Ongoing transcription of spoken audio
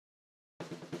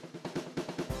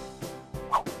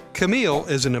Camille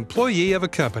is an employee of a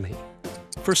company.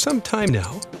 For some time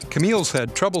now, Camille's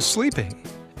had trouble sleeping,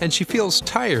 and she feels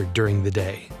tired during the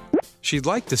day. She'd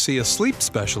like to see a sleep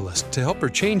specialist to help her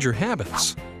change her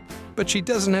habits, but she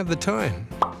doesn't have the time,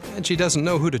 and she doesn't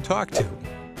know who to talk to.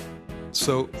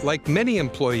 So, like many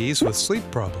employees with sleep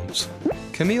problems,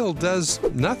 Camille does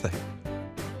nothing.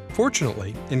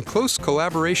 Fortunately, in close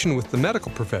collaboration with the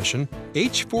medical profession,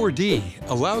 H4D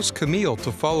allows Camille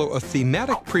to follow a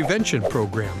thematic prevention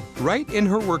program right in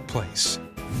her workplace.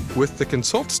 With the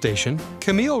Consult Station,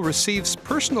 Camille receives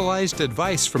personalized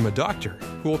advice from a doctor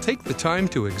who will take the time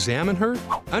to examine her,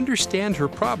 understand her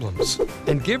problems,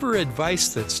 and give her advice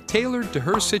that's tailored to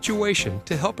her situation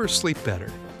to help her sleep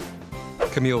better.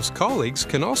 Camille's colleagues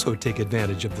can also take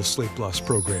advantage of the Sleep Loss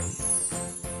program.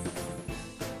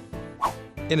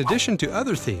 In addition to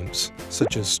other themes,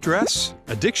 such as stress,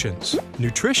 addictions,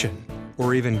 nutrition,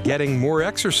 or even getting more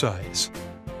exercise,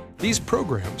 these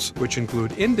programs, which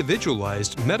include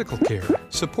individualized medical care,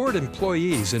 support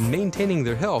employees in maintaining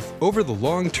their health over the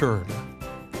long term.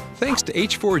 Thanks to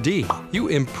H4D, you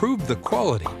improve the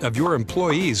quality of your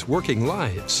employees' working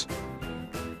lives.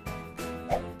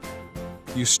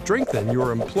 You strengthen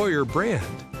your employer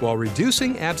brand while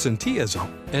reducing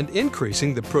absenteeism and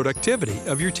increasing the productivity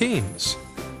of your teams.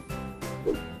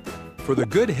 For the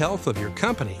good health of your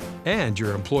company and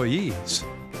your employees.